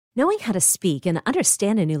Knowing how to speak and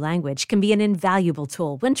understand a new language can be an invaluable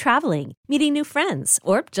tool when traveling, meeting new friends,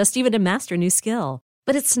 or just even to master a new skill.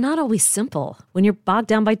 But it's not always simple when you're bogged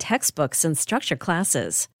down by textbooks and structured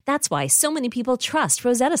classes. That's why so many people trust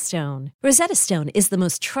Rosetta Stone. Rosetta Stone is the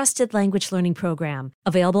most trusted language learning program,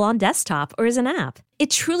 available on desktop or as an app. It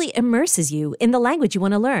truly immerses you in the language you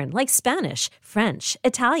want to learn, like Spanish, French,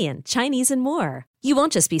 Italian, Chinese, and more. You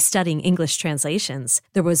won't just be studying English translations.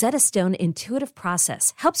 The Rosetta Stone intuitive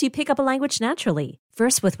process helps you pick up a language naturally,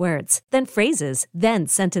 first with words, then phrases, then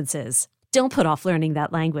sentences. Don't put off learning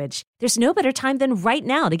that language. There's no better time than right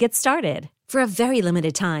now to get started. For a very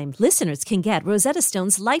limited time, listeners can get Rosetta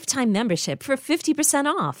Stone's lifetime membership for 50%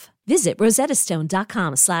 off. Visit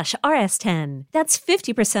rosettastone.com/rs10. That's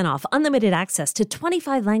 50% off unlimited access to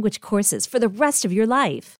 25 language courses for the rest of your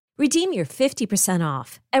life. Redeem your 50%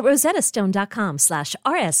 off at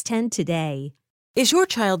rosettastone.com/rs10 today. Is your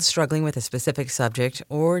child struggling with a specific subject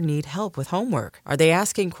or need help with homework? Are they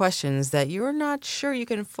asking questions that you're not sure you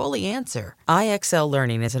can fully answer? IXL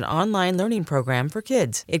Learning is an online learning program for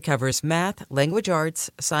kids. It covers math, language arts,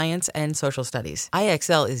 science, and social studies.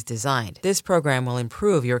 IXL is designed. This program will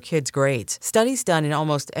improve your kids' grades. Studies done in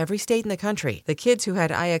almost every state in the country. The kids who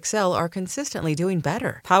had IXL are consistently doing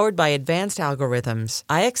better. Powered by advanced algorithms,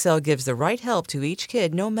 IXL gives the right help to each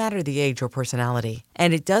kid no matter the age or personality.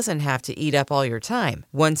 And it doesn't have to eat up all your time.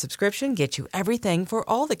 One subscription gets you everything for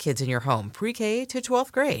all the kids in your home, pre-K to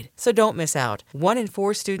 12th grade. So don't miss out. 1 in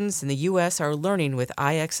 4 students in the U.S. are learning with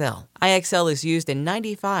IXL. IXL is used in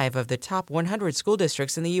 95 of the top 100 school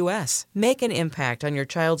districts in the U.S. Make an impact on your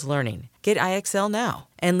child's learning. Get IXL now.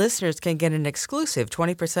 And listeners can get an exclusive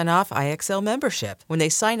 20% off IXL membership when they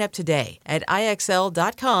sign up today at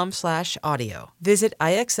IXL.com/audio. Visit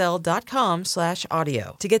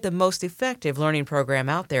IXL.com/audio to get the most effective learning program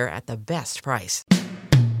out there at the best price.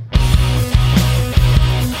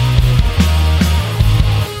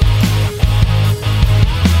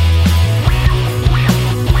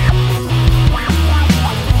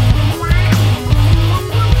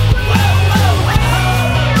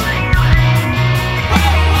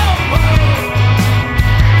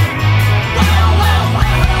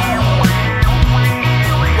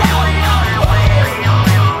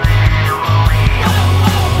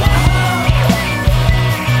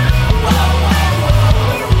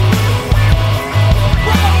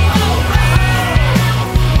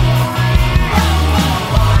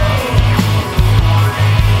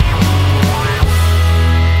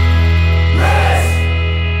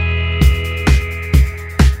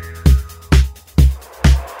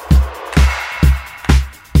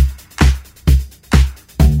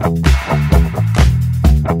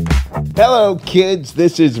 Hello, kids.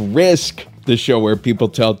 This is Risk, the show where people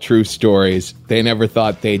tell true stories they never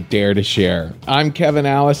thought they'd dare to share. I'm Kevin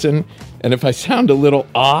Allison, and if I sound a little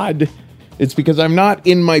odd, it's because I'm not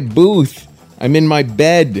in my booth. I'm in my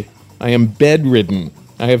bed. I am bedridden.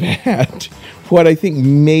 I have had what I think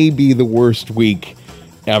may be the worst week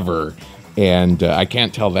ever, and I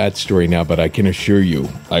can't tell that story now, but I can assure you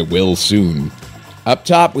I will soon. Up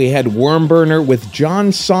top, we had Wormburner with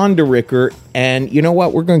John Sonderricker, and you know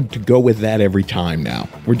what? We're going to go with that every time now.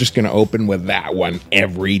 We're just going to open with that one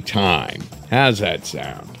every time. How's that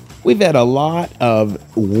sound? We've had a lot of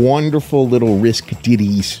wonderful little Risk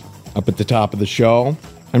ditties up at the top of the show.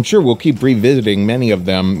 I'm sure we'll keep revisiting many of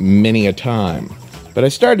them many a time. But I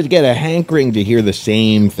started to get a hankering to hear the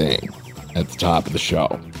same thing at the top of the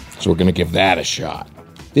show. So we're going to give that a shot.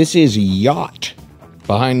 This is Yacht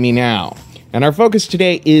behind me now. And our focus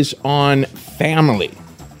today is on family.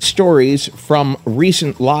 Stories from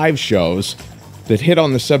recent live shows that hit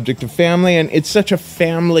on the subject of family. And it's such a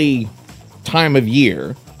family time of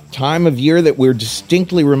year that we're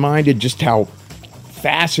distinctly reminded just how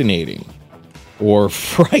fascinating or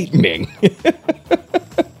frightening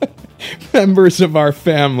members of our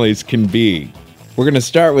families can be. We're going to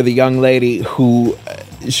start with a young lady who,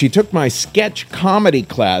 she took my sketch comedy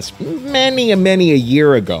class many a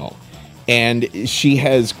year ago. And she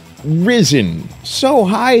has risen so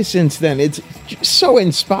high since then. It's so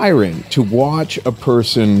inspiring to watch a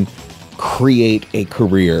person create a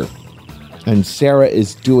career. And Sarah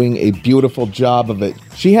is doing a beautiful job of it.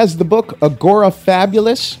 She has the book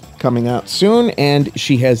Agorafabulous coming out soon, and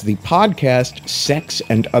she has the podcast Sex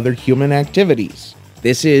and Other Human Activities.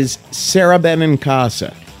 This is Sarah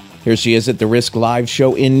Benincasa. Here she is at the Risk Live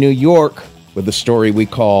show in New York with a story we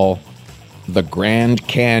call The Grand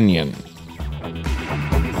Canyon.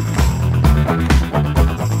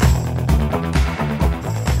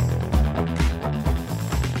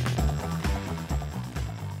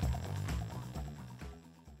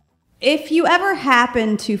 If you ever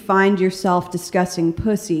happen to find yourself discussing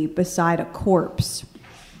pussy beside a corpse,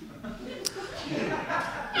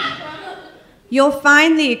 you'll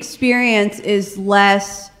find the experience is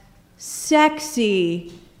less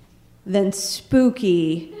sexy than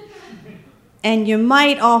spooky, and you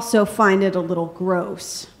might also find it a little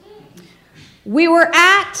gross. We were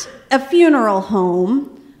at a funeral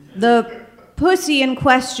home. The pussy in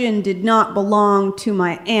question did not belong to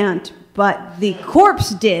my aunt, but the corpse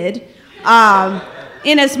did,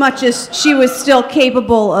 in as much as she was still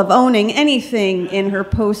capable of owning anything in her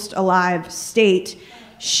post-alive state.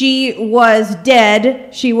 She was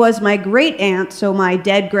dead. She was my great aunt, so my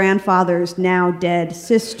dead grandfather's now dead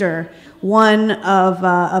sister, one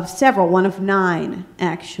of several, one of 9,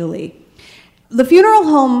 actually. The funeral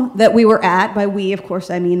home that we were at, by we, of course,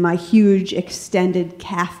 I mean my huge extended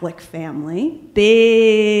Catholic family,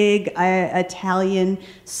 big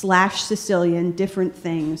Italian/Sicilian, different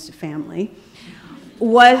things family,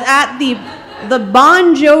 was at the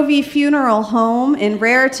Bon Jovi Funeral Home in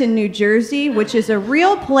Raritan, New Jersey, which is a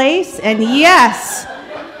real place, and yes,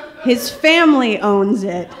 his family owns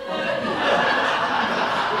it.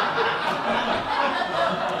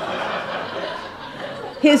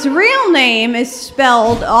 His real name is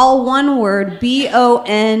spelled all one word,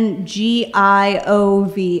 Bongiovi.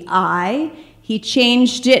 He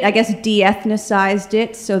changed it, I guess de-ethnicized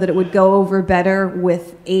it so that it would go over better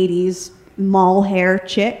with 80s mall hair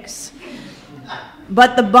chicks.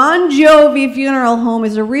 But the Bon Jovi Funeral Home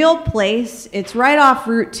is a real place. It's right off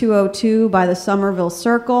Route 202 by the Somerville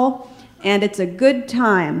Circle, and it's a good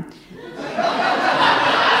time.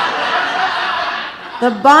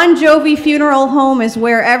 The Bon Jovi Funeral Home is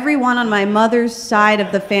where everyone on my mother's side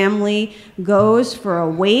of the family goes for a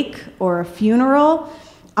wake or a funeral.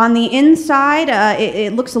 On the inside,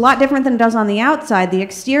 it looks a lot different than it does on the outside. The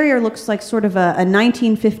exterior looks like sort of a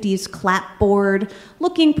 1950s clapboard,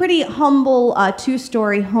 looking pretty humble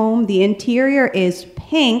 2-story home. The interior is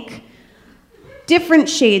pink, different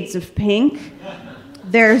shades of pink.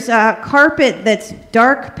 There's a carpet that's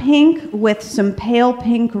dark pink with some pale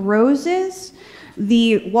pink roses.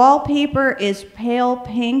 The wallpaper is pale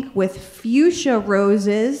pink with fuchsia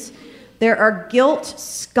roses. There are gilt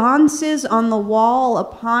sconces on the wall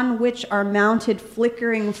upon which are mounted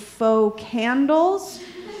flickering faux candles.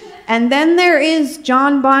 And then there is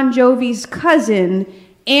John Bon Jovi's cousin,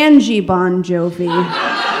 Angie Bon Jovi,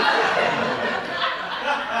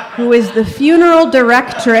 who is the funeral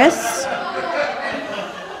directress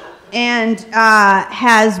and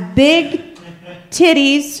has big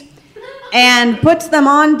titties and puts them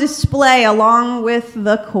on display along with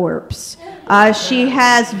the corpse. She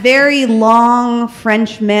has very long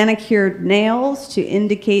French manicured nails to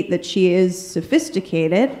indicate that she is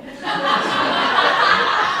sophisticated.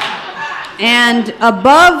 And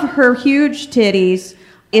above her huge titties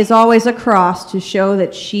is always a cross to show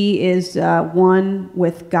that she is one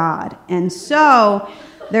with God. And so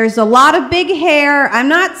there's a lot of big hair. I'm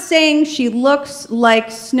not saying she looks like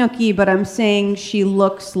Snooki, but I'm saying she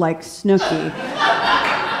looks like Snooki.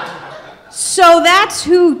 So that's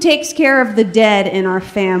who takes care of the dead in our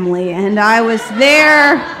family. And I was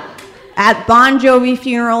there at Bon Jovi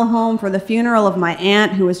Funeral Home for the funeral of my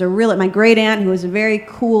aunt, who was my great aunt, who was a very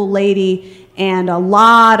cool lady. And a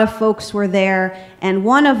lot of folks were there. And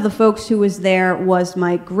one of the folks who was there was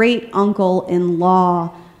my great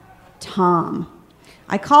uncle-in-law, Tom.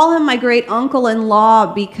 I call him my great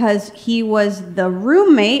uncle-in-law because he was the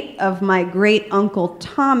roommate of my great uncle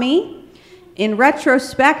Tommy. In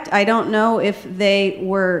retrospect, I don't know if they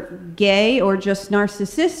were gay or just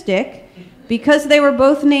narcissistic because they were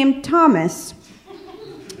both named Thomas.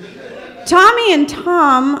 Tommy and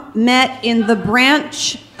Tom met in the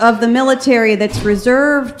branch of the military that's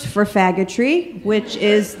reserved for faggotry, which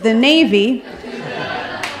is the Navy.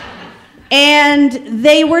 And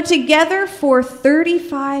they were together for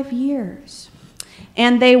 35 years.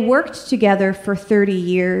 And they worked together for 30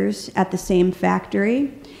 years at the same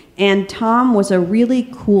factory. And Tom was a really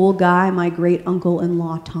cool guy. My great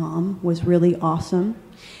uncle-in-law, Tom, was really awesome.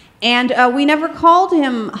 And we never called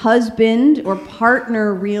him husband or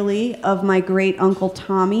partner, really, of my great uncle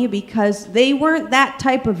Tommy because they weren't that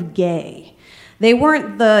type of gay. They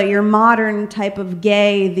weren't your modern type of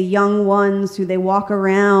gay, the young ones who they walk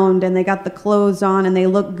around and they got the clothes on and they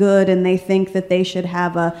look good and they think that they should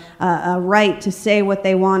have a right to say what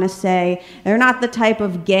they want to say. They're not the type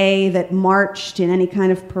of gay that marched in any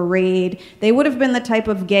kind of parade. They would have been the type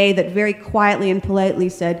of gay that very quietly and politely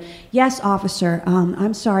said, "Yes, officer,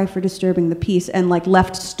 I'm sorry for disturbing the peace," and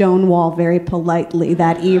left Stonewall very politely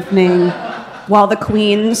that evening while the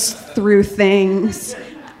Queens threw things.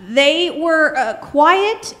 They were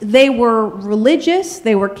quiet, they were religious,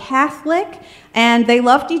 they were Catholic, and they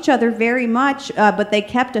loved each other very much, but they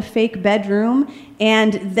kept a fake bedroom,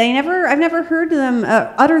 and I've never heard them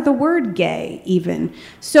utter the word gay, even.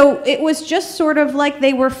 So it was just sort of like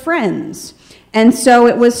they were friends. And so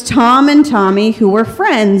it was Tom and Tommy who were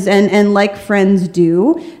friends, and like friends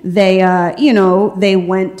do, they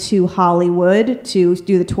went to Hollywood to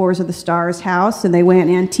do the Tours of the Stars house, and they went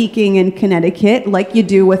antiquing in Connecticut, like you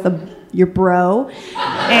do with your bro,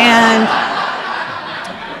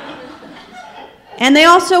 and they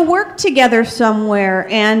also worked together somewhere,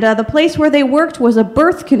 and the place where they worked was a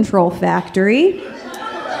birth control factory.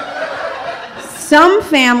 Some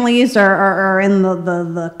families are in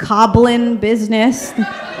the cobbling business,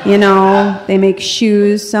 they make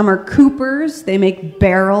shoes. Some are coopers, they make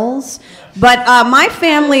barrels. But my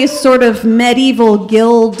family's sort of medieval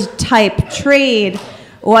guild type trade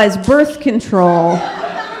was birth control.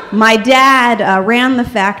 My dad ran the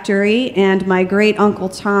factory, and my great-uncle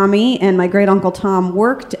Tommy and my great-uncle Tom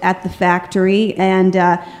worked at the factory, and,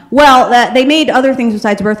 they made other things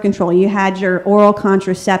besides birth control. You had your oral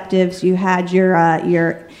contraceptives, you had your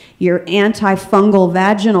antifungal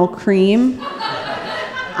vaginal cream,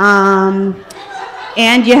 and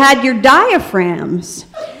you had your diaphragms.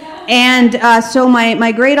 And so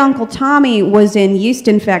my great-uncle Tommy was in yeast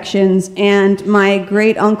infections, and my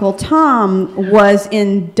great-uncle Tom was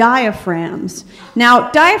in diaphragms.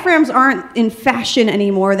 Now, diaphragms aren't in fashion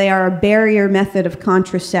anymore. They are a barrier method of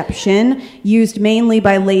contraception used mainly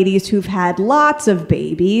by ladies who've had lots of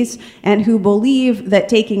babies and who believe that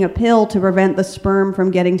taking a pill to prevent the sperm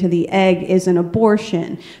from getting to the egg is an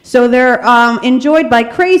abortion. So they're enjoyed by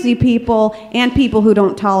crazy people and people who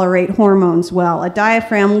don't tolerate hormones well. A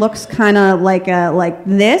diaphragm looks kind of like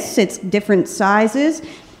this. It's different sizes,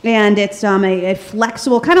 and it's a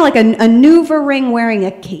flexible, kind of like a Nuva ring wearing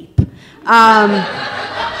a cape.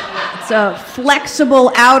 It's a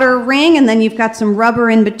flexible outer ring, and then you've got some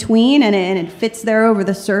rubber in between, and it fits there over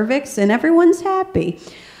the cervix, and everyone's happy.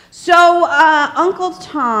 So Uncle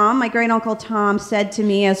Tom, my great-uncle Tom, said to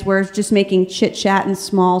me as we're just making chit-chat and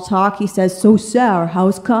small talk, he says, "So, Sarah,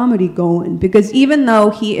 how's comedy going?" Because even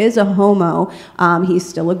though he is a homo, he's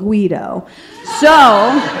still a Guido. So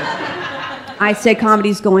I say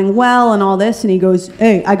comedy's going well and all this, and he goes,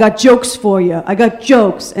 "Hey, I got jokes for you. I got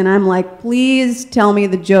jokes." And I'm like, "Please tell me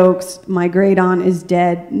the jokes. My great-aunt is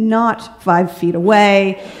dead, not 5 feet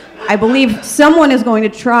away. I believe someone is going to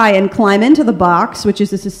try and climb into the box," which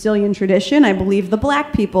is a Sicilian tradition. I believe the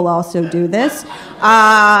black people also do this.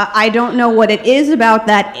 I don't know what it is about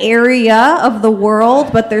that area of the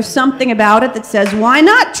world, but there's something about it that says, why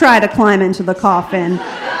not try to climb into the coffin?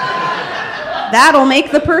 That'll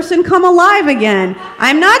make the person come alive again.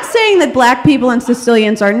 I'm not saying that black people and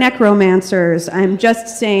Sicilians are necromancers. I'm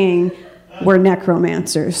just saying we're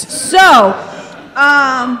necromancers. So,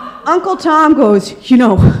 Uncle Tom goes,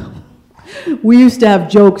 we used to have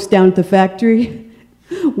jokes down at the factory.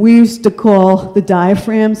 We used to call the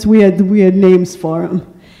diaphragms. We had names for them.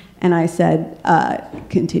 And I said,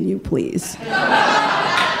 "Continue, please."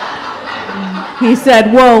 He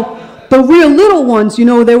said, "Well, the real little ones,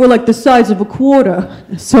 they were like the size of a quarter.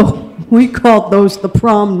 So we called those the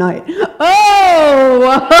prom night." Oh!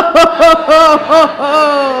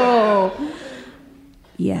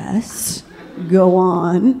 Yes, go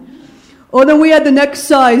on. Oh, then we had the next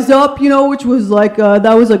size up, which was like,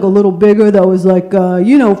 that was like a little bigger. That was like,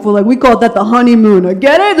 we called that the honeymooner.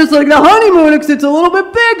 Get it? It's like the honeymooner because it's a little bit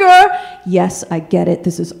bigger. Yes, I get it.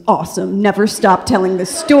 This is awesome. Never stop telling this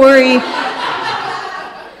story.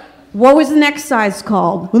 What was the next size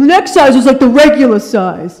called? Well, the next size was like the regular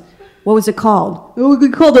size. What was it called? We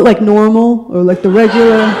called it like normal, or like the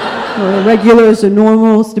regular, or regulars or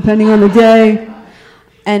normals, depending on the day.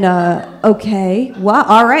 And, okay, well,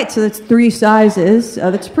 all right, so that's 3 sizes.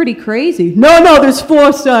 That's pretty crazy. No, there's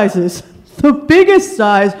 4 sizes. The biggest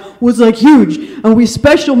size was, like, huge, and we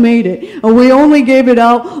special made it, and we only gave it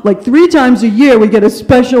out, like, 3 times a year. We get a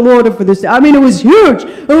special order for this. I mean, it was huge.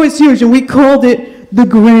 It was huge, and we called it the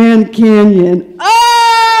Grand Canyon. Ah!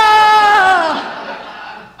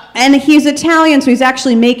 And he's Italian, so he's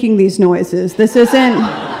actually making these noises. This isn't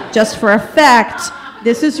just for effect.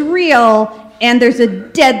 This is real. And there's a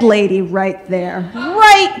dead lady right there.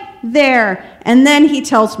 And then he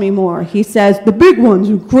tells me more. He says, the big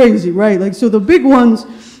ones are crazy, right? Like, so the big ones,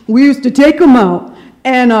 we used to take them out,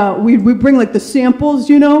 And we bring like the samples,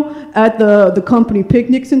 at the company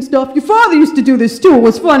picnics and stuff. Your father used to do this too. It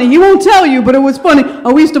was funny. He won't tell you, but it was funny.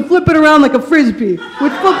 We used to flip it around like a Frisbee.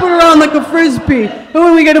 We'd flip it around like a Frisbee. And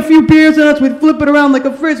when we get a few beers in us, we'd flip it around like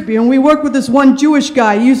a Frisbee. And we worked with this one Jewish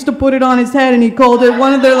guy. He used to put it on his head, and he called it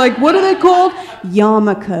one of their, what are they called?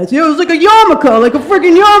 Yarmulkes. It was like a yarmulke, like a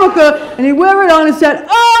friggin' yarmulke. And he'd wear it on his head.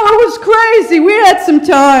 Oh, it was crazy. We had some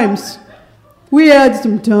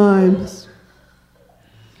times.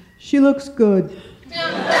 She looks good.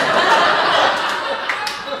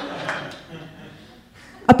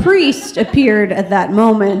 A priest appeared at that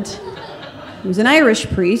moment. He was an Irish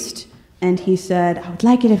priest, and he said, I would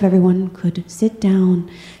like it if everyone could sit down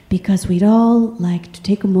because we'd all like to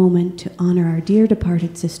take a moment to honor our dear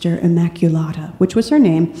departed sister, Immaculata, which was her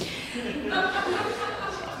name.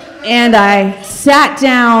 And I sat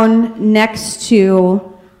down next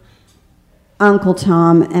to Uncle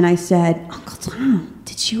Tom, and I said, Uncle Tom,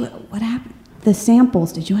 what happened? The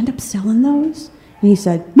samples, did you end up selling those? And he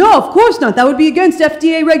said, no, of course not. That would be against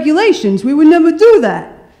FDA regulations. We would never do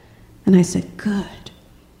that. And I said, good.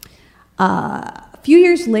 A few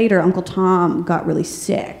years later, Uncle Tom got really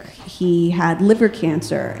sick. He had liver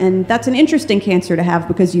cancer, and that's an interesting cancer to have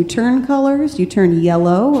because you turn colors, you turn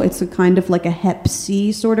yellow. It's a kind of like a Hep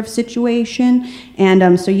C sort of situation,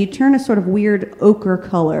 and so you turn a sort of weird ochre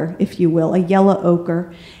color, if you will, a yellow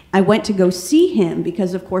ochre. I went to go see him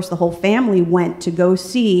because, of course, the whole family went to go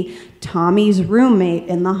see Tommy's roommate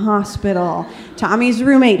in the hospital. Tommy's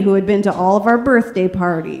roommate who had been to all of our birthday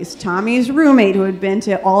parties. Tommy's roommate who had been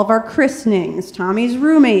to all of our christenings. Tommy's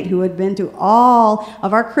roommate who had been to all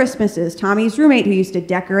of our Christmases. Tommy's roommate who used to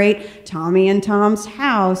decorate Tommy and Tom's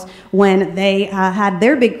house when they had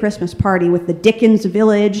their big Christmas party with the Dickens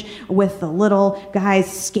Village, with the little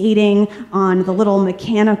guys skating on the little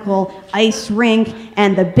mechanical ice rink,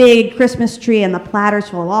 and the big Christmas tree and the platters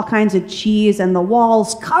full of all kinds of cheese, and the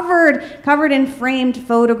walls covered in framed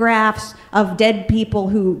photographs of dead people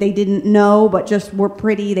who they didn't know but just were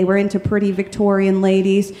pretty. They were into pretty Victorian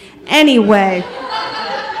ladies. Anyway,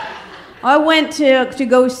 I went to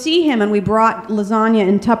go see him, and we brought lasagna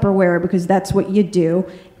in Tupperware because that's what you do.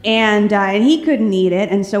 And he couldn't eat it,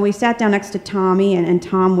 and so we sat down next to Tommy, and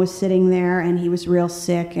Tom was sitting there, and he was real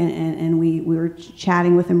sick, and we were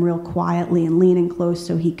chatting with him real quietly and leaning close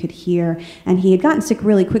so he could hear. And he had gotten sick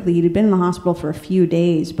really quickly. He'd been in the hospital for a few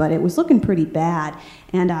days, but it was looking pretty bad.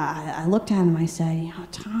 And I looked at him, I said,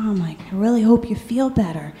 Tom, I really hope you feel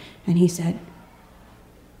better. And he said,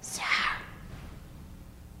 Sir,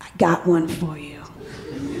 I got one for you.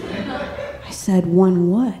 I said, one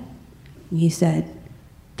what? And he said,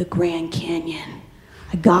 the Grand Canyon.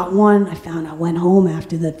 I got one. I went home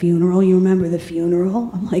after the funeral. You remember the funeral?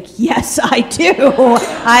 I'm like, yes, I do.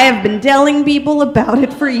 I have been telling people about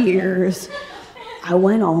it for years. I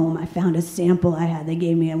went home. I found a sample I had. They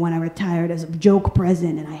gave me when I retired as a joke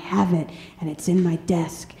present, and I have it, and it's in my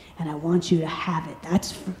desk, and I want you to have it.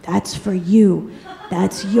 That's for you.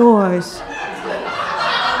 That's yours.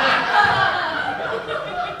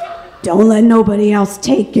 Don't let nobody else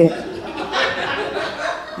take it.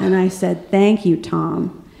 And I said, thank you,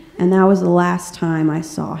 Tom. And that was the last time I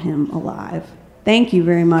saw him alive. Thank you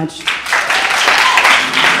very much.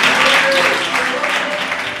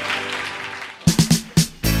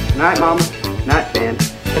 Good night, Mama. Good night, Dan.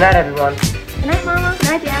 Good night, everyone. Good night, Mama. Good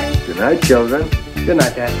night, Daddy. Good night, children. Good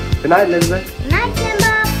night, Dad. Good night, Elizabeth. Good night,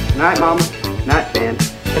 Simba. Good night, Mama. Good night, Dan.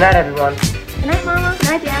 Good night, everyone. Good night, Mama. Good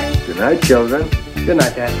night, Daddy. Good night, children. Good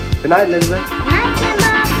night, Dad. Good night, Elizabeth. Good night, Simba.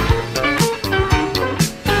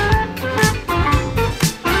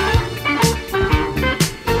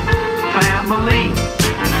 Family.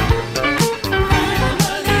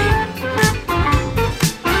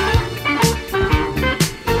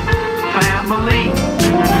 Family. Family.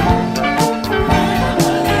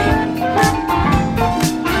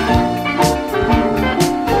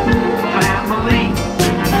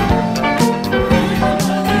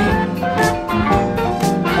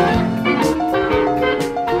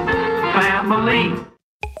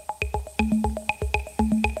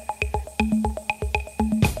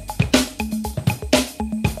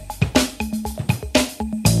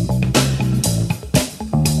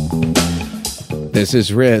 This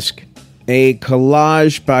is Risk, a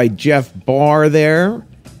collage by Jeff Barr there,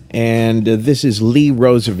 and this is Lee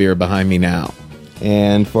Rosevere behind me now.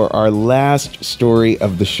 And for our last story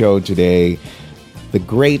of the show today, the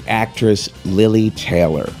great actress Lili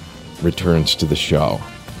Taylor returns to the show.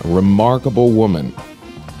 A remarkable woman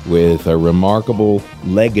with a remarkable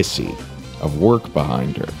legacy of work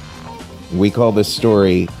behind her. We call this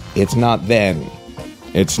story, It's Not Then,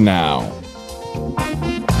 It's Now.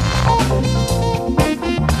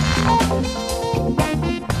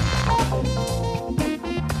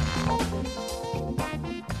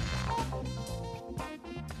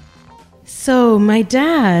 So my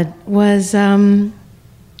dad was a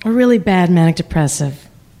really bad manic depressive.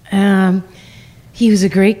 He was a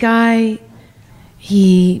great guy.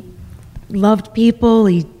 He loved people.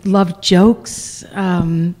 He loved jokes.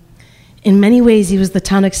 In many ways, he was the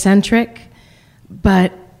town eccentric,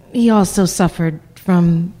 but he also suffered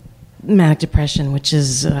from manic depression, which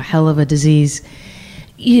is a hell of a disease.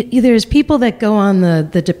 There's people that go on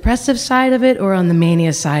the depressive side of it or on the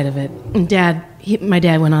mania side of it. And my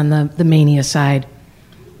dad went on the mania side.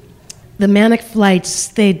 The manic flights,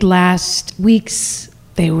 they'd last weeks.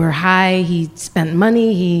 They were high. He spent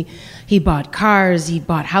money. He bought cars. He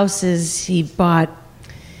bought houses. He bought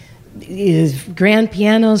grand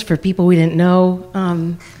pianos for people we didn't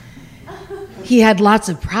know. He had lots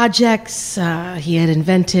of projects. He had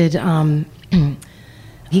invented...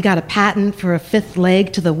 He got a patent for a fifth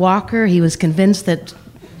leg to the walker. He was convinced that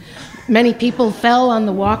many people fell on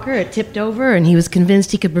the walker. It tipped over, and he was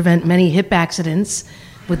convinced he could prevent many hip accidents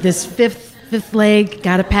with this fifth leg,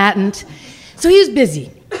 got a patent. So he was busy.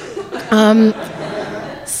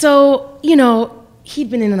 So, he'd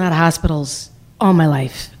been in and out of hospitals all my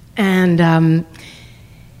life. And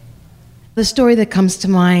the story that comes to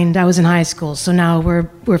mind, I was in high school, so now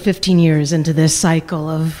we're 15 years into this cycle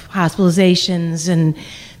of hospitalizations, and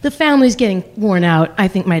the family's getting worn out. I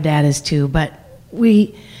think my dad is too, but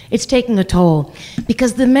it's taking a toll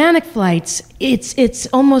because the manic flights,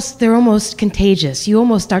 they're almost contagious. You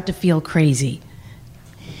almost start to feel crazy.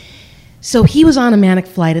 So he was on a manic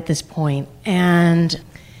flight at this point, and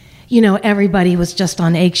everybody was just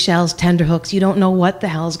on eggshells, tenterhooks. You don't know what the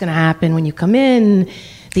hell is going to happen when you come in.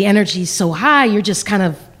 The energy's so high, you're just kind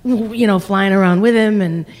of, flying around with him.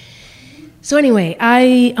 And so anyway,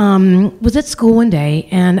 I was at school one day,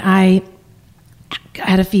 and I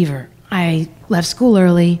had a fever. I left school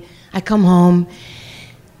early. I come home.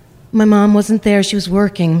 My mom wasn't there. She was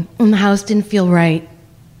working, and the house didn't feel right.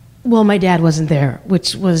 Well, my dad wasn't there,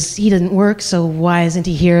 he didn't work, so why isn't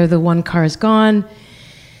he here? The one car is gone.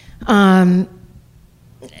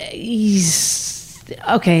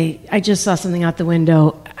 Okay, I just saw something out the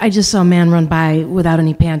window. I just saw a man run by without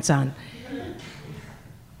any pants on.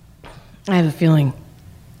 I have a feeling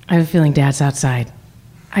Dad's outside.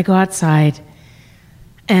 I go outside,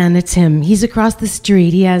 and it's him. He's across the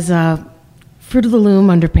street. He has Fruit of the Loom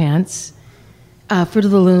underpants, Fruit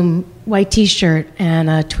of the Loom white T-shirt, and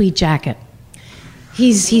a tweed jacket.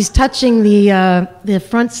 He's touching the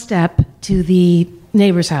front step to the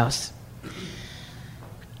neighbor's house.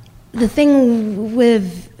 The thing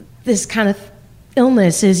with this kind of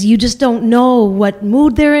illness is you just don't know what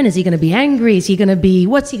mood they're in. Is he going to be angry?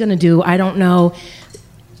 What's he going to do? I don't know.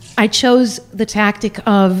 I chose the tactic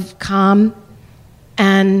of calm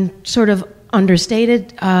and sort of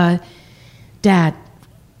understated. Dad,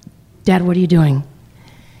 what are you doing?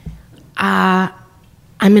 I'm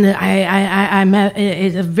at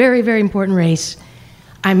a very, very important race.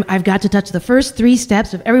 I've got to touch the first 3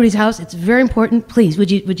 steps of everybody's house. It's very important. Please,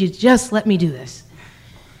 would you just let me do this?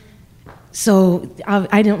 So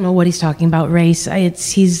I don't know what he's talking about, race.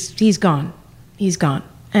 He's gone. He's gone.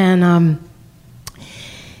 And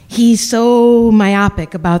he's so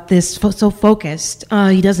myopic about this, so focused.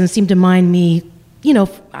 He doesn't seem to mind me.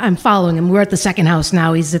 I'm following him. We're at the second house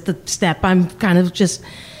now. He's at the step. I'm kind of just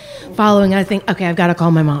following. I think, okay, I've got to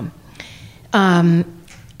call my mom.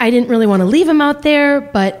 I didn't really want to leave him out there,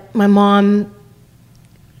 but my mom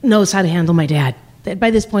knows how to handle my dad. By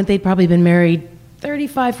this point, they'd probably been married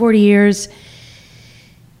 35, 40 years.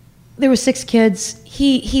 There were 6 kids.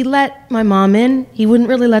 He let my mom in. He wouldn't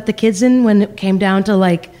really let the kids in when it came down to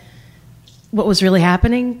what was really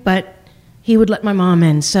happening, but he would let my mom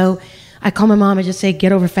in. So I call my mom and just say,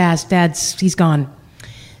 get over fast, he's gone.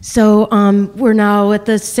 So we're now at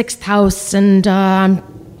the 6th house, and I'm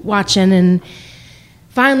watching, and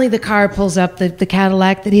finally the car pulls up, the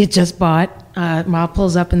Cadillac that he had just bought. Ma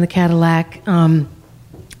pulls up in the Cadillac,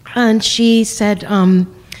 and she said,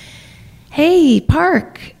 hey,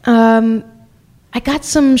 Park, I got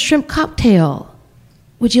some shrimp cocktail.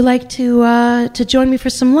 Would you like to join me for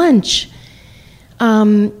some lunch?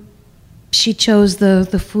 She chose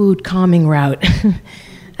the food calming route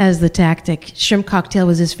as the tactic. Shrimp cocktail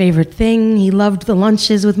was his favorite thing. He loved the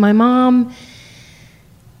lunches with my mom.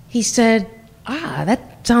 He said,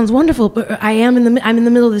 that sounds wonderful, but I'm in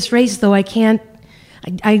the middle of this race, though I can't.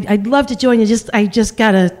 I'd love to join you. I just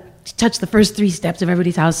gotta touch the first 3 steps of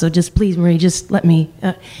everybody's house. So just please, Marie, just let me.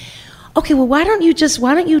 Okay, well, why don't you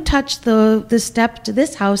touch the step to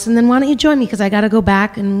this house, and then why don't you join me, because I gotta go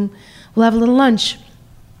back and we'll have a little lunch.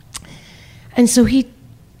 And so he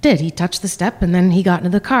did. He touched the step, and then he got into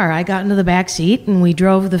the car. I got into the back seat, and we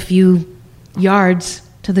drove the few yards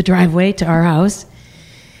to the driveway to our house.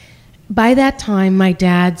 By that time, my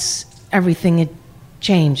dad's everything had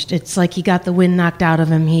changed. It's like he got the wind knocked out of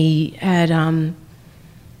him. He had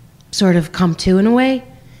sort of come to in a way,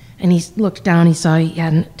 and he looked down. He saw he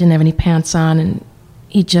didn't have any pants on, and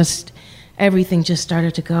everything just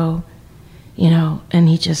started to go, And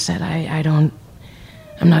he just said,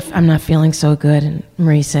 I'm not feeling so good. And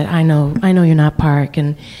Marie said, I know you're not, Park.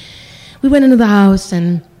 And we went into the house,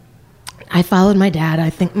 and I followed my dad. I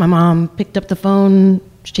think my mom picked up the phone.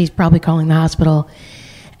 She's probably calling the hospital.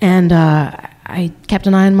 And I kept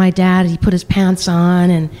an eye on my dad. He put his pants on,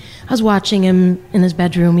 and I was watching him in his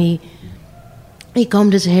bedroom. He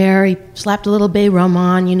combed his hair. He slapped a little bay rum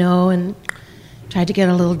on, and tried to get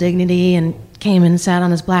a little dignity, and came in and sat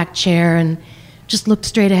on his black chair and just looked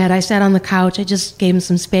straight ahead. I sat on the couch. I just gave him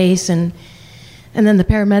some space, and then the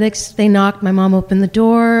paramedics, they knocked. My mom opened the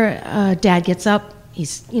door. Dad gets up.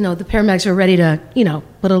 The paramedics were ready to,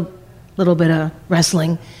 put a little bit of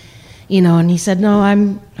wrestling, and he said, no,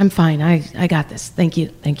 I'm fine. I got this. Thank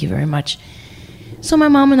you very much. So my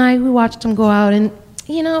mom and we watched him go out, and,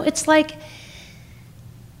 it's like,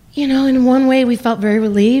 in one way we felt very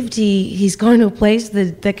relieved. He's going to a place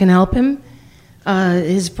that can help him.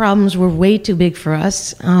 His problems were way too big for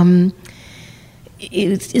us.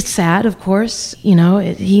 It's sad, of course.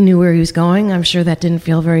 He knew where he was going. I'm sure that didn't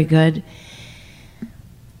feel very good.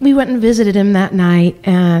 We went and visited him that night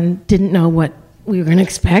and didn't know what we were going to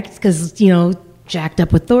expect because, jacked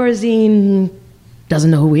up with Thorazine, doesn't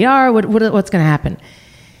know who we are. What's going to happen?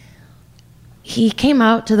 He came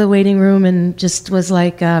out to the waiting room and just was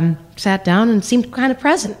like, sat down and seemed kind of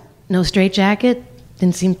present. No straitjacket,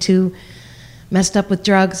 didn't seem too messed up with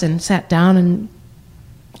drugs, and sat down and,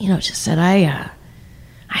 just said, I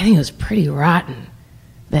think it was pretty rotten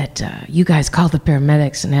that you guys called the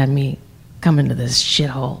paramedics and had me come into this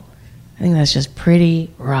shithole. I think that's just pretty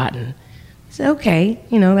rotten. I said, okay,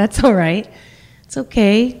 that's all right. It's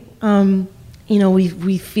okay.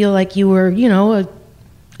 We feel like you were,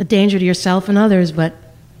 a danger to yourself and others, but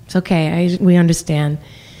it's okay. We understand.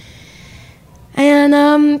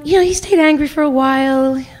 And, he stayed angry for a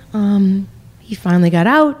while. He finally got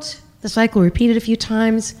out. The cycle repeated a few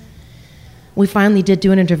times. We finally did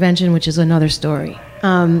do an intervention, which is another story.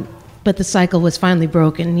 But the cycle was finally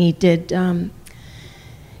broken. He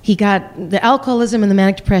got the alcoholism and the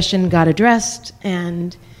manic depression got addressed,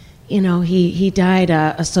 and, he died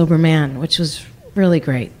a sober man, which was really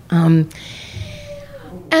great. And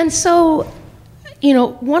so,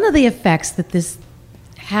 one of the effects that this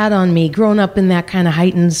had on me, growing up in that kind of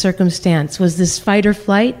heightened circumstance, was this fight or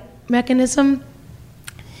flight mechanism,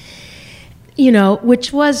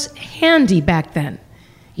 which was handy back then,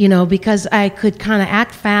 because I could kind of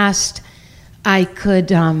act fast. I could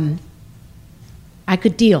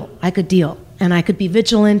deal, and I could be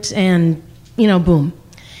vigilant, and, boom.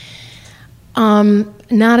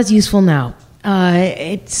 Not as useful now.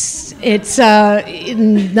 It's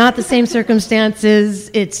not the same circumstances.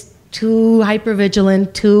 It's too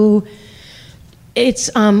hypervigilant.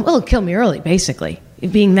 It'll kill me early, basically.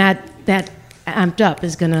 Being that amped up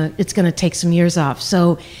it's gonna take some years off.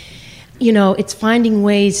 So, it's finding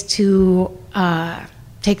ways to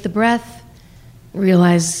take the breath,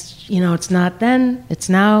 realize, it's not then, it's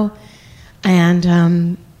now, and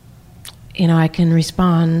I can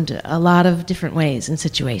respond a lot of different ways in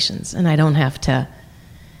situations, and I don't have to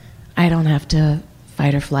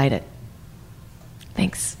fight or flight it.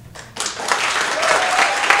 Thanks.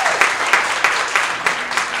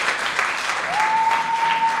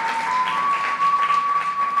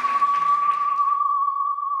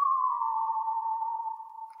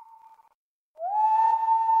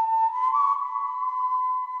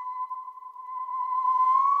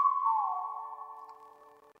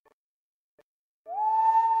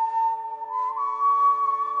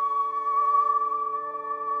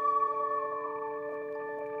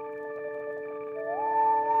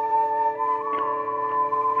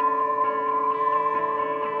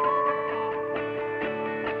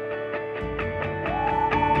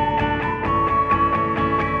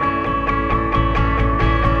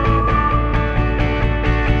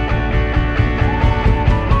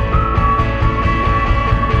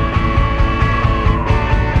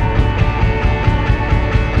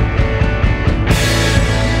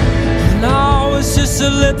 A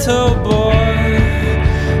little boy,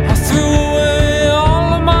 I threw away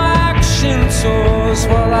all of my action toys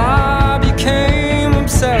while I became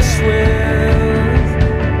obsessed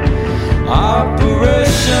with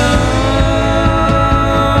Operation.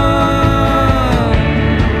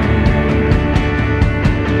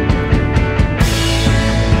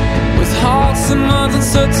 With hearts and minds and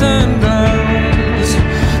certain grounds,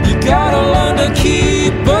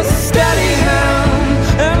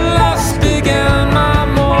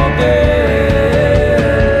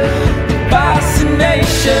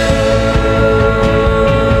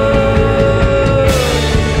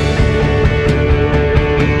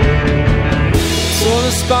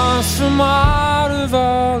 else from out of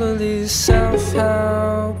all of these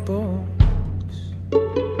self-help books.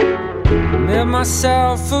 Made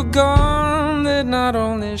myself a gun that not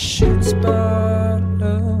only shoots but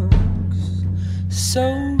looks so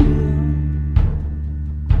real.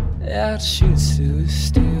 Yeah, it shoots through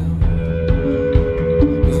steel.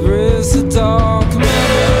 Where's the dark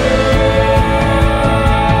matter?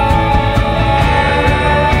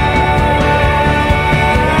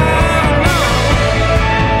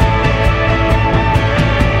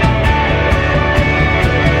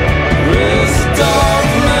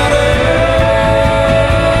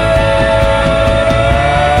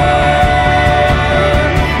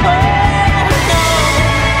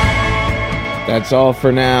 That's all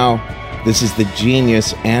for now. This is the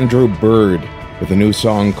genius Andrew Bird with a new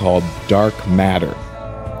song called Dark Matter.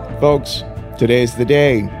 Folks, today's the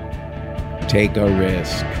day. Take a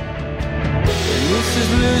risk. This is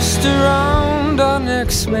loosed around our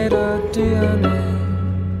necks, made our DNA.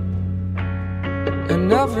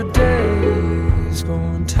 And every day is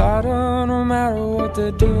going tighter no matter what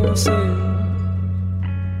they do or say.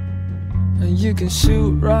 And you can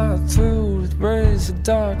shoot right through with rays of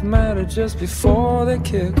dark matter just before they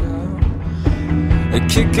kick out. They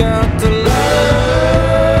kick out the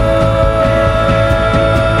light.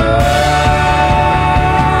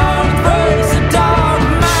 Rays of dark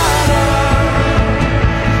matter.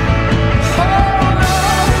 Oh,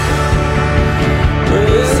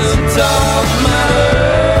 rays of dark matter.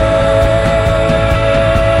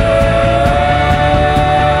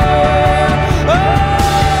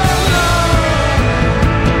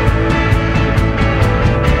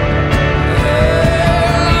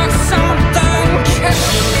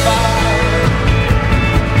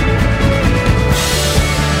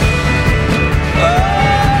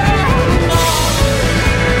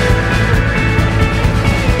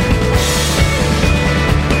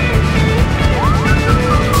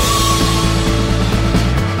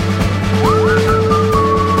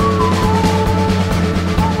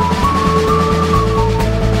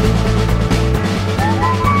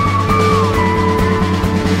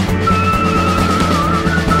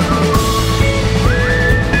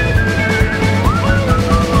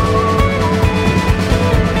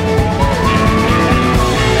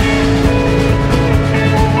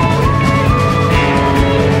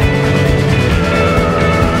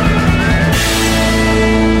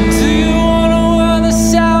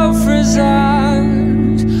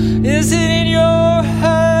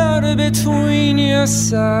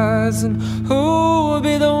 Sides, and who will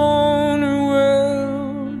be the one who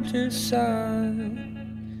will decide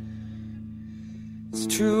its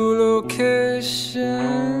true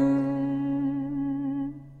location?